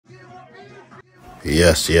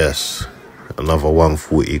Yes, yes. Another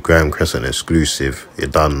 140 gram crescent exclusive. You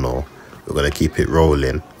done know. We're gonna keep it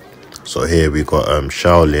rolling. So here we got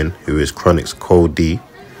Shaolin, who is Chronik's Cody,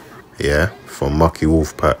 yeah, from Mucky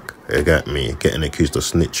Wolfpack. You get me? Getting accused of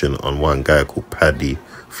snitching on one guy called Paddy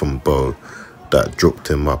from Bo that dropped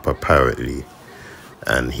him up apparently.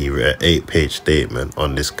 And he read an 8-page statement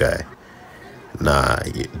on this guy. Nah,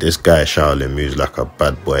 this guy Shaolin moves like a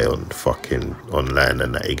bad boy on fucking online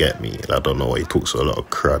and that, you get me? I don't know why he talks a lot of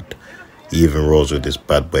crud. He even rolls with this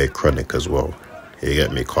bad boy Chronik as well. You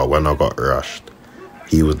get me? Cause when I got rushed,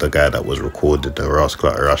 he was the guy that was recorded the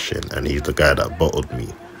rascal rushing, and he's the guy that bottled me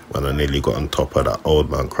when I nearly got on top of that old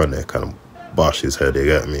man Chronik and bashed his head, you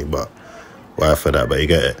get me? But why for that? But you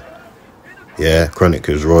get it? Yeah, Chronik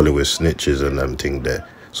was rolling with snitches and them thing there.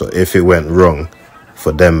 So if it went wrong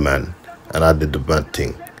for them, man, and I did the bad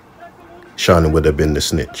thing, Shaolin would have been the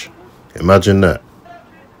snitch. Imagine that.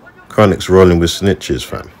 Chronik's rolling with snitches,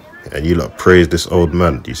 fam. And you lot praise this old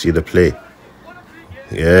man. Do you see the play?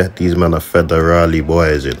 Yeah, these men are federally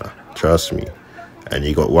boys, you know. Trust me. And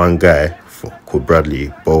you got one guy called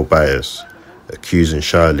Bradley, Bo Bias, accusing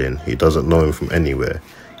Shaolin. He doesn't know him from anywhere.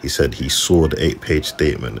 He said he saw the 8-page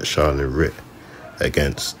statement that Shaolin writ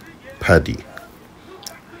against Paddy.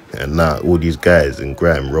 And now all these guys in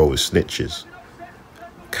Graham roll with snitches.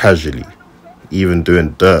 Casually. Even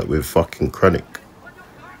doing dirt with fucking Chronik.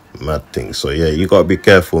 Mad thing. So yeah, you gotta be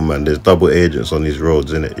careful, man. There's double agents on these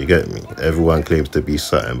roads, innit? You get me? Everyone claims to be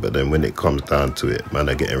something, but then when it comes down to it, man,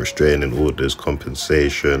 are getting restraining orders,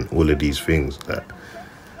 compensation, all of these things, like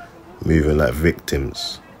moving like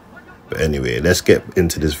victims. But anyway, let's get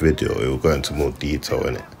into this video. It will go into more detail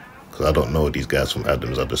in it, because I don't know these guys from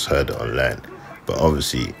Adams. I just heard it online. But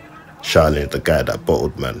obviously, Shaolin is the guy that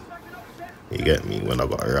bottled, man. You get me? When I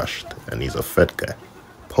got rushed, and he's a fed guy,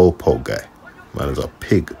 po guy. Man is a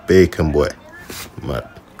pig, bacon boy. Mad.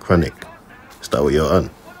 Chronik. Is that what you're on?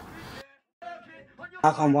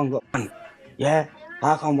 How come one got one? Yeah.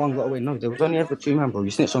 How come one got away? No, there was only ever 2 men, bro. You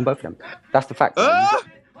snitched on both of them. That's the fact. Yeah,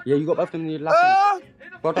 you got both of them in your last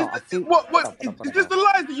brother, I think. Is this the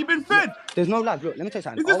lies that you've been fed? There's no lies. Look, let me tell you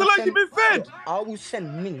something. Is this the lies you've been fed? Look, I will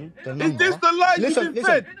send Ming the number. Is this the lies you've been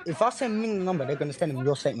fed? If I send Ming the number, they're going to send him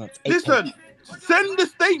your statement. Listen, send the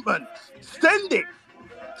statement. Send it.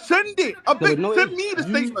 Send it. I beg, send me the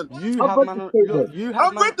statement.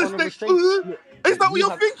 I've read the statement. Is that what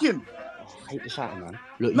you're thinking? I hate the shouting, man.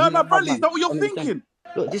 Look, no, Bradley, is that what you're thinking?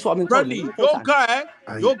 Look, this is what I've been Bradley,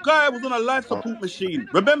 your guy was on a life support machine.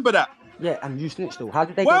 Remember that? Yeah, and you snitched though. How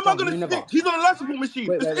did they? Why am I going to snitch? He's on a life support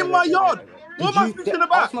machine. It's in my yard. What am I snitching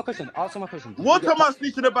about? Answer my question. Answer my question. What am I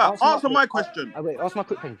snitching about? Answer my question. Wait, ask my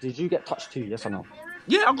quick question. Did you get touched too? Yes or no?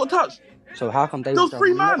 Yeah, I got touched. So how come they? There was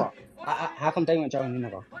 3 men. How come they went jail and you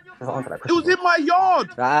never? It was in my yard.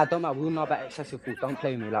 Don't matter. We all know about excessive force. Don't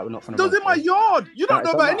play with me like we're not from the. It was in my yard. You don't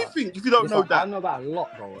know about anything if you don't know that. I know about a lot,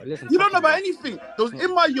 bro. Listen. You don't know about anything. It was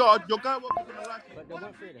in my yard. Your guy was on the life. But they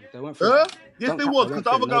weren't 3 of them. They weren't 3 of them. Yes, they was, because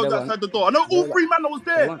the other guy was outside the door. I know all 3 men that was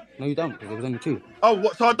there. No, you don't, because there was only 2. Oh,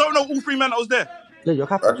 what? So I don't know all 3 men that was there? Yeah, you're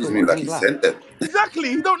That doesn't mean like he sent them. Exactly,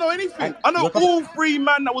 he don't know anything. I know all 3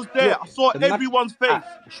 men that was there. I saw everyone's face.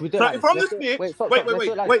 So if I'm the snitch,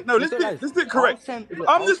 wait, no, let's do it correct. If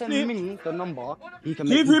I'm the snitch,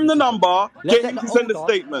 give him the number, get him to send the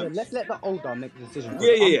statement. Let's let the older make the decision.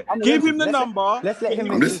 Yeah. Give him the number. Let's let him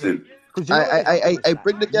make the decision. I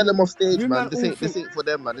bring the girl off stage, man. This ain't for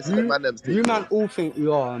them, man. This is the man them stage. You man all think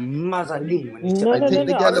you are Mazarin when I take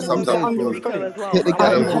the girl off stage. Take the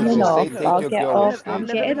girl off stage. I'll get off. I'm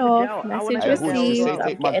getting off. Message received.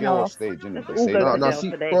 I'm getting off. No, see,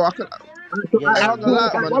 bro, I can.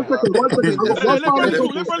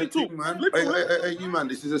 Hey, you man,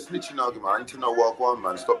 this is a snitching argument. I need to know what one,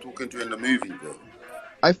 man. Stop talking during the movie, bro.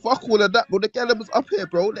 I fuck all of that, bro. The girl was up here,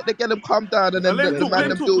 bro. Let the girl calm down and then let the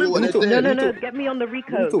man do what they do. No. Get me on the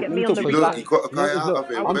Rico. Get me on the Rico. Look, he got a guy out of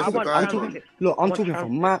here. I'm talking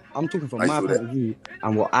from my point of view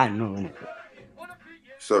and what I know, innit?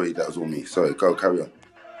 Sorry, that was all me. Sorry, go carry on.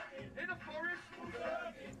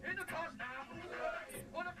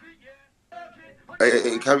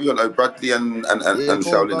 Hey, carry on, like Bradley and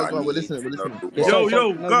Shaolin. We're listening. Yo,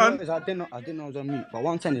 go on. I didn't know I was on mute. But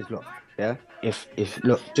what I'm saying is, look, yeah, if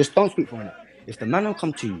look, just don't speak for a minute. If the man will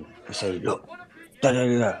come to you and say, look,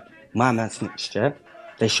 my man snitched, yeah,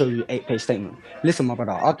 they show you 8-page statement. Listen, my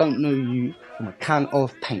brother, I don't know you from a can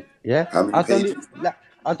of paint, yeah. How many pages?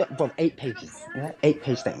 Bro, 8 pages, yeah,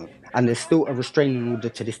 8-page statement, and there's still a restraining order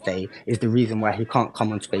to this day. Is the reason why he can't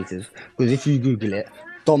come on Spaces, because if you Google it.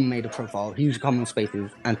 Dom made a profile, he used to come on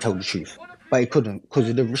Spaces and tell the truth. But he couldn't because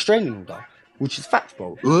of the restraining order, which is facts,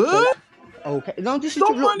 bro. What? Okay, no, this is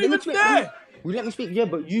Dom wasn't even there. Will you let me speak? Yeah,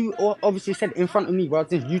 but you obviously said in front of me, bro.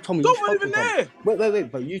 You told me you spoke to Dom.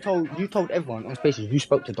 Wait. But you told everyone on Spaces you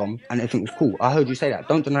spoke to Dom and everything was cool. I heard you say that.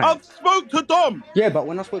 Don't deny it. I spoke to Dom. Yeah, but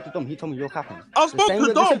when I spoke to Dom, he told me you're capping. I spoke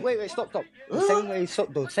to Dom. Wait, stop. The same way. So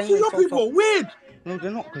your people are weird. No,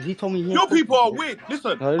 they're not, because he told me your people are weird.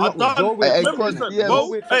 Listen, listen,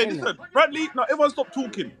 Bradley. Now everyone stop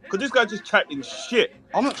talking because this guy just chatting shit.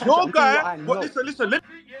 I'm not chatting. Your guy. But listen.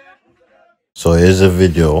 So here's a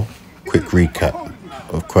video. Quick recap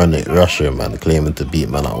of Chronik Russian man claiming to beat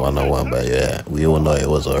man at 1-on-1, but yeah, we all know it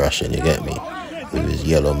was a Russian, you get me? With his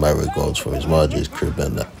yellow marigolds from his Marjorie's crib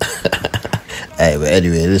and that. Hey, but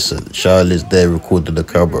anyway, listen, Charlie's there recording the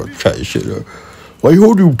camera, chatting shit there. Why you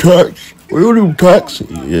holding tax? Yeah,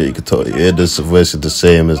 you can tell, yeah, this voice is the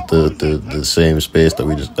same as the same space that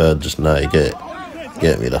we just heard just now, you get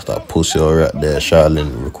me? That's that pussy or right there,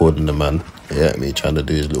 Shaolin recording the man, you get me? Trying to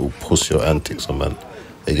do his little pussy or antics, man.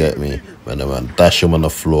 You get me? Man, the man dash him on the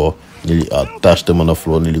floor. Dashed him on the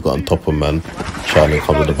floor, nearly got on top of man. Shaolin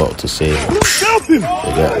comes with the bottle to save him. You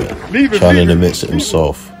get me? Shaolin admits it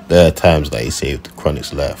himself. There are times that he saved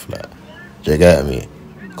Chronik's life. Like, do you get me?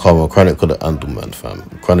 Come on, Chronik could have handled man, fam.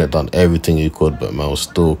 Chronik done everything he could, but man was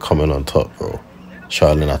still coming on top, bro.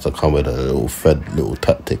 Shaolin had to come with a little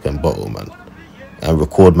tactic and bottle, man. And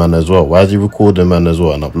record man as well. Why is he recording man as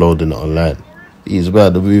well and uploading it online? He's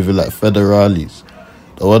about to move it like federales.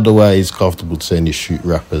 I wonder why he's comfortable saying he shoot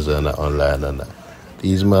rappers and that online and that.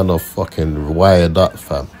 These men are fucking wired up,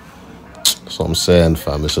 fam. That's what I'm saying,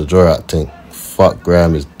 fam. It's a Jorat thing. Fuck,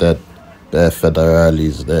 Graham is dead. They're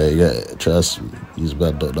federales there, yeah. Trust me. He's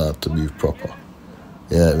bad not that to move proper.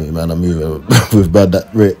 Yeah, I mean, man, I'm moving with bad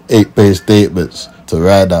that 8-page statements to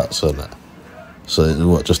ride out, so that. So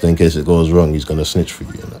what? Just in case it goes wrong, he's gonna snitch for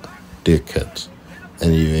you and that. Dickheads.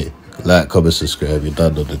 Anyway, like, comment, subscribe. You're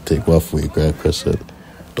done on the take. 140 grand crescent.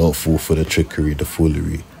 Don't fall for the trickery, the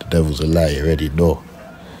foolery. The devil's a lie, you already know.